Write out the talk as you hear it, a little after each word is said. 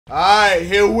Alright,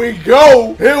 here we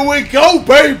go. Here we go,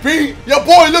 baby. Your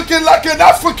boy looking like an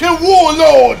African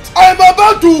warlord. I'm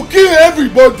about to kill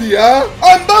everybody, huh?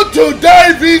 I'm about to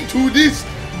dive into this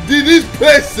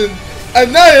place and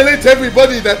annihilate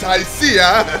everybody that I see,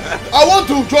 huh? I want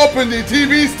to drop in the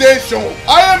TV station.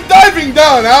 I am diving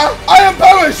down, huh? I am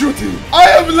parachuting.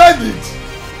 I am landed.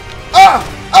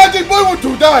 This boy wants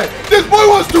to die. This boy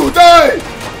wants to die.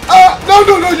 No,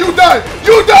 you die.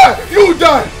 You die. You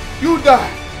die. You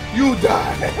die. You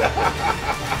die.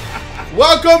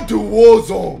 Welcome to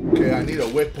Warzone. Okay, I need a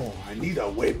weapon. I need a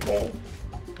weapon.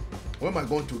 Where am I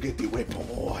going to get the weapon?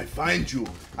 Oh, I find you.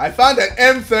 I found an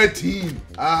M13.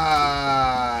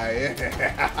 Yeah.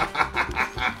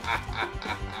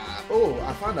 Oh,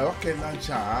 I found a rocket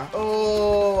launcher. Huh?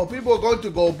 Oh, people are going to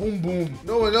go boom boom.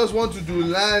 No one else wants to do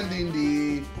land in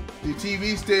the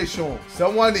TV station.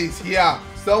 Someone is here.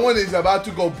 Someone is about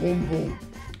to go boom boom.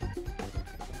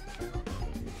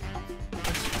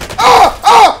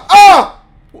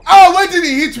 Why did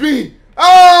he hit me? No.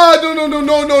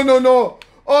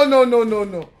 Oh, no.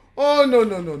 Oh,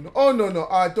 no.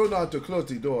 I don't know how to close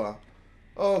the door.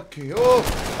 Okay. Oh,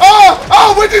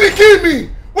 where did he kill me?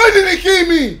 Where did he kill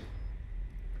me?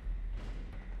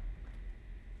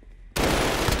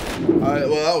 Alright,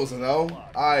 well, that was an L.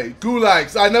 Alright,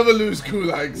 gulags. I never lose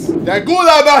gulags. That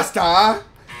gulag bastard.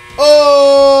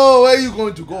 Oh, where are you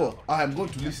going to go? I'm going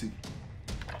to listen.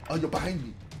 Oh, you're behind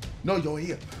me. No, you're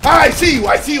here. I see you.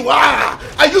 I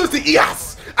use the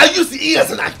ears.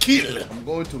 And I kill. I'm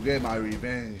going to get my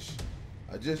revenge.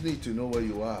 I just need to know where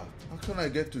you are. How can I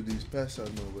get to this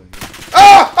person over here?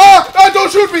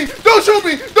 Don't shoot me. Don't shoot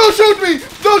me. Don't shoot me.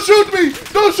 Don't shoot me.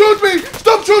 Don't shoot me.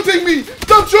 Stop shooting me.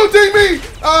 Stop shooting me.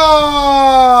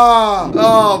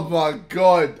 Oh my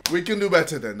God. We can do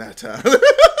better than that, huh?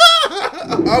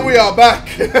 And we are back.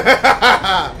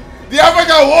 The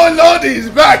African Warlord is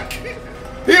back.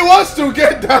 He wants to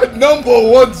get that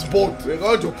 #1 spot. We're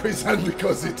going to prison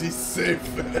because it is safe.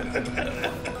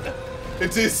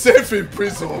 It is safe in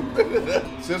prison.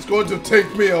 It's just going to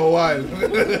take me a while.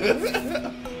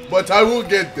 But I will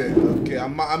get there. Okay, I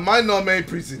might not make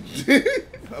prison.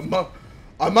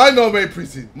 I might not make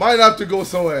prison. Might have to go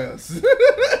somewhere else.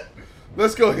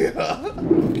 Let's go here.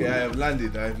 Okay, I have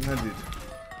landed. Okay.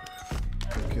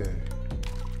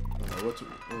 What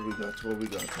we got? We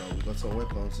got some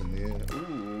weapons in here.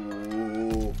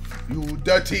 Ooh, you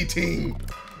dirty thing.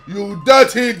 You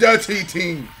dirty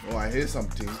thing. Oh, I hear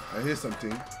something.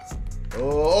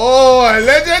 Oh, a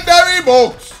legendary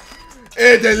box.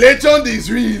 Hey, the legend is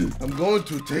real. I'm going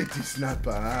to take the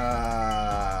sniper.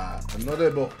 Another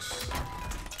box.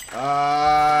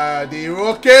 The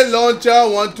rocket launcher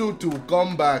wanted to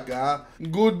come back.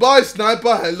 Goodbye,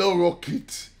 sniper. Hello,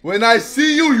 rocket. When I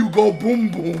see you, you go boom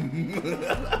boom.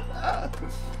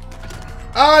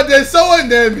 There's someone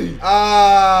near me.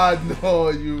 No,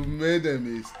 you made a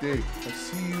mistake. I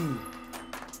see you.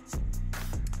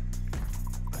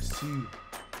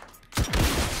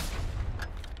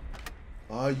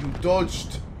 You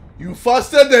dodged. You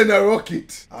faster than a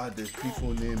rocket. There's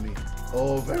people near me.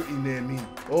 Oh, very near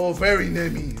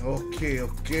me. Okay.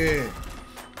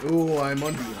 Oh, I'm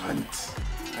on the hunt.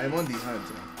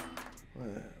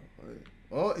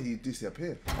 Oh, he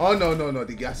disappeared. Oh, no.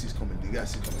 The gas is coming.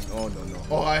 Oh, no.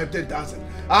 Oh, I have 10,000.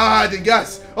 The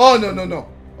gas. Oh, no.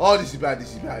 Oh, this is bad.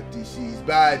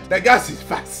 The gas is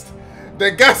fast.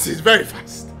 The gas is very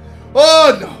fast.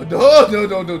 Oh,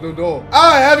 no.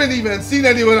 I haven't even seen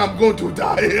anyone I'm going to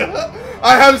die.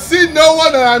 I have seen no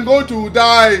one and I'm going to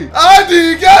die.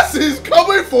 The gas is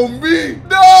coming for me.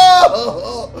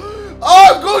 No.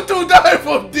 I'm going to die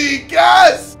from the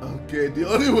gas. Okay, the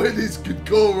only way this could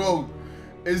go wrong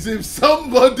is if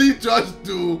somebody tries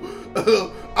to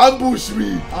ambush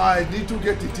me. I need to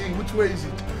get the thing. Which way is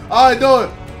it? I know.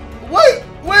 Wait,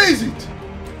 where is it?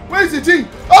 Where is the thing?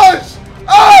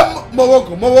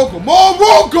 Morocco.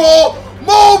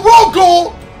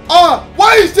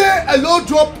 Why is there a low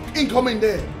drop incoming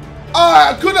there?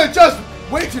 I could have just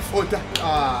waited for that.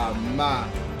 Man.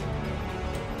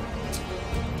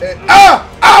 The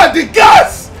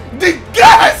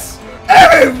gas!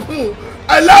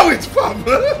 Allow it, fam.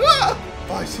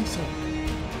 I see something.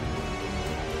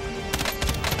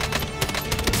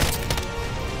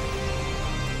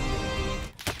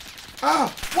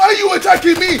 Why are you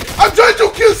attacking me? I'm trying to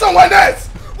kill someone else.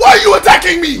 Why are you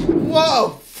attacking me? What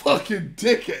a fucking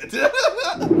dickhead.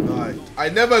 Alright, I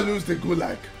never lose the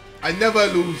gulag. I never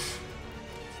lose.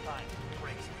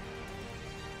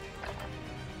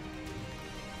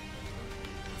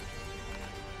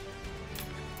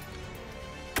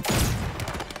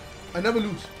 I never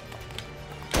lose.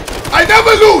 I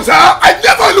never lose, huh? I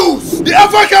never lose. The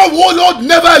African Warlord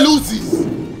never loses.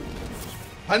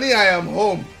 Honey, I am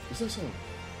home. Is that someone?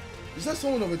 Is that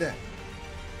someone over there?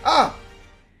 Ah!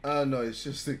 No, it's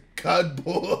just a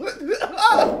cardboard.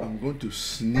 I'm going to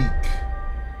sneak.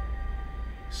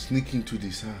 Sneak into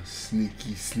this house.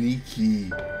 Sneaky,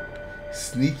 sneaky.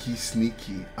 Sneaky,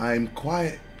 sneaky. I'm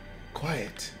quiet.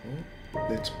 Quiet. Oh,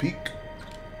 let's peek.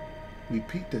 We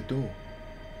peek the door.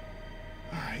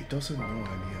 Ah, he doesn't know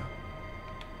I'm here.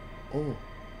 Oh,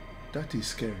 that is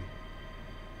scary.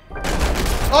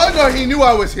 Oh no, he knew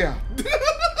I was here.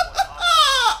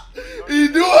 He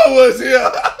knew I was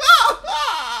here.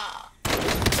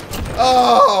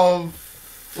 Oh,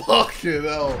 fucking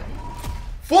hell.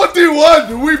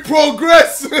 41, we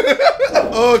progress.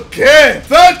 Okay,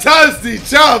 third time's the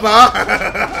charm,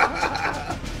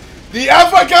 huh? The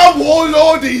African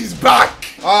Warlord is back.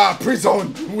 Ah,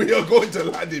 prison. We are going to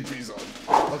land in prison.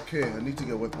 Okay, I need to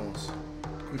get weapons.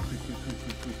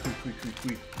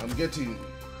 Quick. I'm getting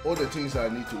all the things I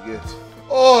need to get.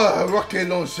 Oh, rocket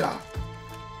launcher.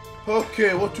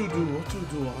 Okay, what to do? What to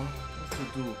do, huh? What to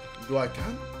do? Do I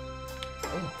can?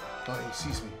 Oh, he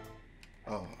sees me.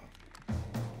 Oh.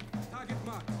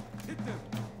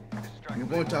 You're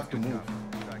going to have to move.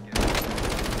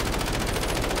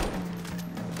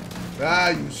 Ah,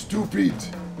 you stupid.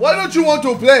 Why don't you want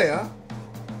to play, huh?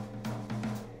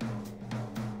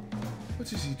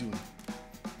 What is he doing?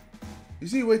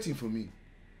 Is he waiting for me?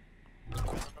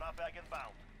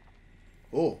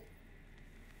 Oh.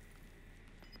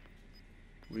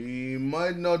 We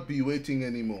might not be waiting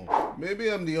anymore.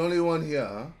 Maybe I'm the only one here,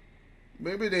 huh?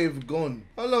 Maybe they've gone.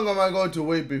 How long am I going to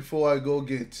wait before I go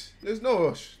get? There's no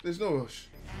rush. There's no rush.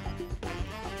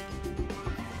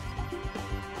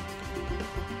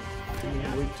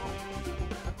 Wait.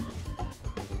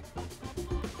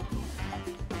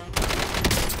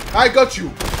 I got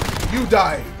you. You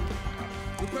die.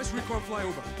 Request recon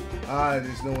flyover. Ah,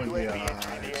 there's no one here. Ah,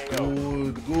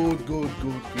 good.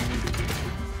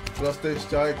 Cluster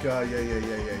strike. Yeah.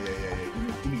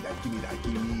 Give me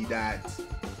that.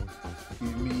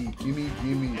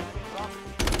 Give me.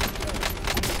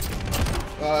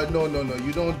 No.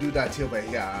 You don't do that over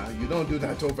here. You don't do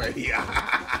that over here.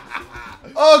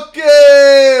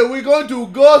 Okay, we're going to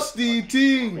ghost the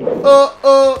team.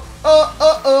 Oh.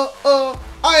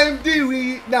 I am the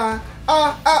winner.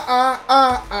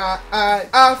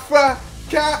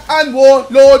 Africa and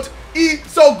Warlord.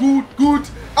 It's so good.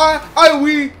 I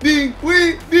winning.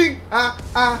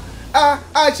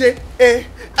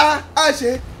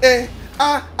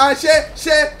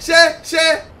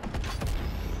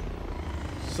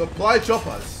 Supply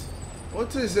choppers.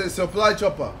 What is a supply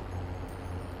chopper?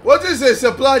 What is a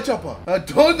supply chopper? I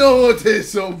don't know what a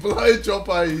supply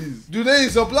chopper is. Do they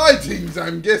supply things?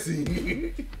 I'm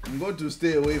guessing. I'm going to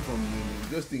stay away from him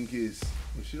just in case.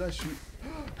 Or should I shoot?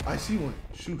 I see one.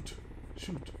 Shoot.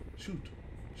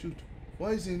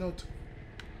 Why is he not?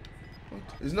 What?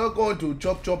 It's not going to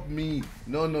chop me.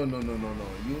 No. You're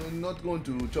not going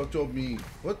to chop me.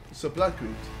 What? Supply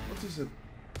crate? What is it?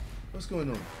 What's going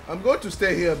on? I'm going to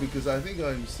stay here because I think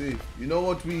I'm safe. You know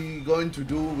what we're going to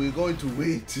do? We're going to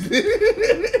wait.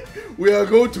 We are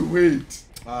going to wait.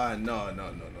 Ah, no.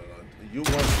 You're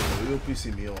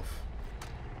pissing me off.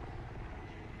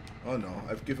 Oh no,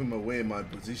 I've given away my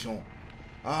position.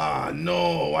 Ah,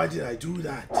 no. Why did I do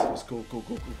that? Let's go. Go.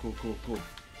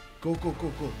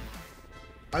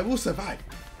 I will survive.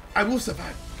 I'm a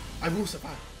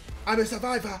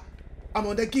survivor. I'm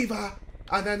on the giver.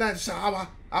 And then that shower.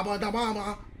 I'm on the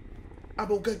mama.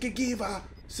 I'm a giver.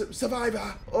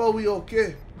 Survivor. Oh, we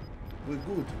okay. We're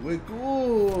good. We're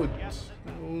going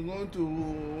to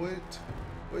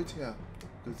wait here.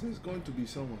 Because there's going to be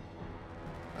someone.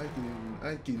 I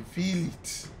can feel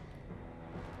it.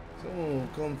 Someone will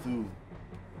come through.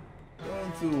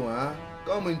 Come through, huh?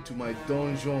 Come into my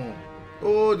dungeon.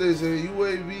 Oh, there's a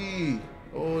UAV.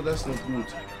 Oh, that's not good.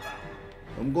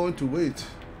 I'm going to wait.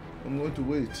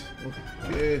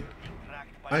 Okay.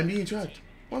 I'm being tracked.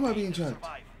 Why am I being tracked?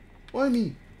 Why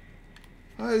me?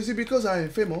 Is it because I am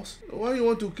famous? Why you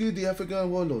want to kill the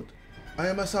African Warlord? I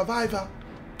am a survivor.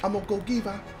 I'm a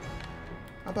go-giver.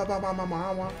 I'm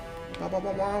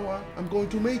going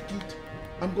to make it.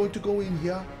 I'm going to go in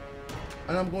here.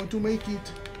 And I'm going to make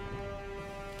it.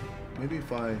 Maybe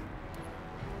if I...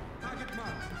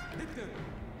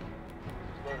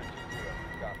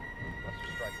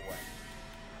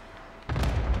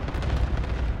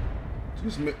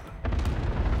 Just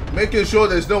making sure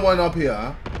there's no one up here,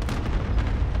 huh?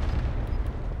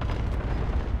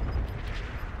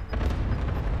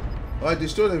 Alright,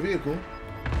 destroy the vehicle.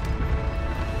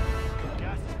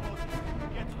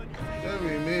 They're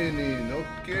remaining,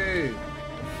 okay.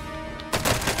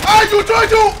 you try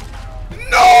to.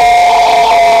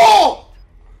 No!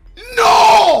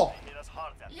 No!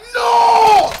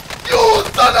 No! You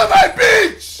son of a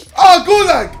bitch! Ah,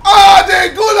 Gulag! Ah,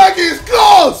 the Gulag is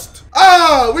closed!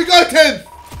 Ah, we got 10.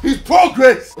 His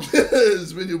progress.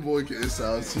 It's when your boy gets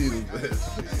out. See the best.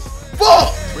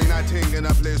 Fuck! Bring that thing in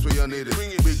a place where you need it.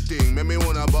 Big thing, make me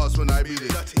wanna boss when I beat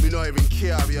it. Me not even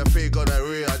care if you're fake or that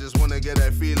real. I just wanna get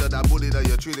that feel of that booty that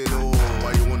you're treating. Oh,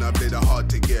 why you wanna play the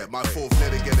hard to get? My fourth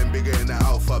letter getting bigger in the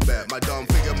alphabet. My dumb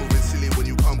figure moving silly when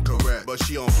you come correct. But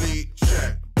she on fleek,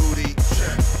 check. Booty,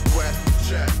 check. Breath,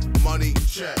 check. Money,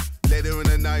 check. Later in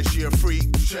the night, she a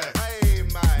freak, check. Hey,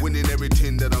 man. Winning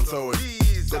everything that I'm throwing.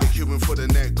 Got a Cuban for the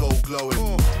neck, gold glowing.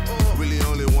 Really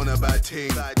only want a bad team.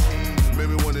 Made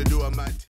me wanna do a mad